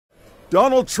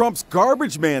Donald Trump's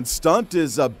garbage man stunt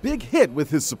is a big hit with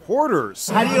his supporters.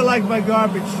 How do you like my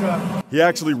garbage truck? He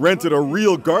actually rented a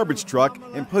real garbage truck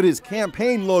and put his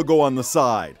campaign logo on the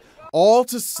side, all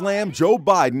to slam Joe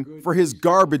Biden for his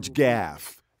garbage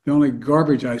gaffe. The only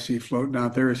garbage I see floating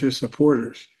out there is his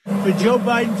supporters. For Joe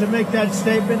Biden to make that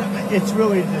statement, it's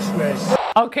really a disgrace.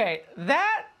 Okay,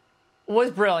 that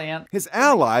was brilliant. His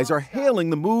allies are hailing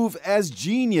the move as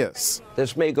genius.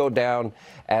 This may go down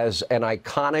as an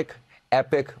iconic,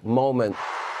 epic moment.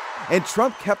 And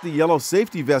Trump kept the yellow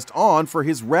safety vest on for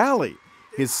his rally,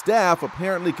 his staff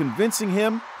apparently convincing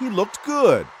him he looked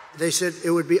good. They said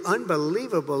it would be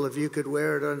unbelievable if you could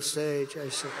wear it on stage. I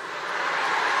said,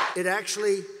 it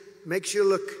actually makes you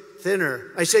look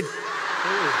thinner. I said,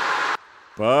 oh.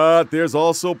 But there's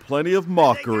also plenty of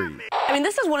mockery. I mean,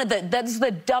 this is that's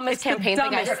the dumbest campaign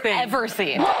thing I've ever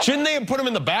seen. Shouldn't they have put him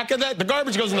in the back of that? The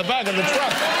garbage goes in the back of the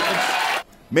truck.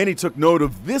 Many took note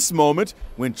of this moment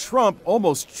when Trump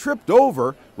almost tripped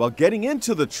over while getting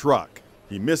into the truck.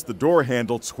 He missed the door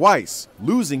handle twice,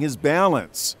 losing his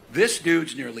balance. This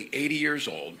dude's nearly 80 years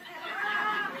old.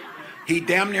 He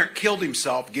damn near killed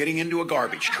himself getting into a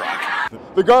garbage truck.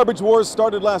 The garbage wars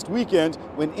started last weekend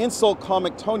when insult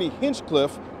comic Tony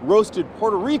Hinchcliffe roasted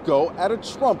Puerto Rico at a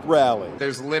Trump rally.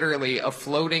 There's literally a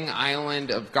floating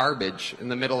island of garbage in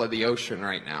the middle of the ocean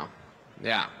right now.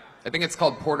 Yeah, I think it's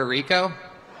called Puerto Rico.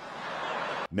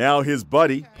 Now his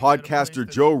buddy, podcaster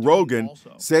Joe Rogan,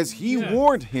 says he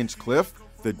warned Hinchcliffe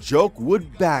the joke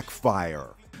would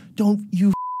backfire. Don't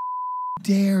you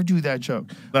dare do that joke.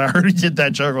 When I heard he did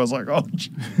that joke, I was like,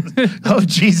 oh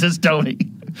Jesus, Tony.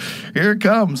 Here it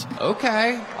comes.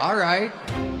 Okay, all right.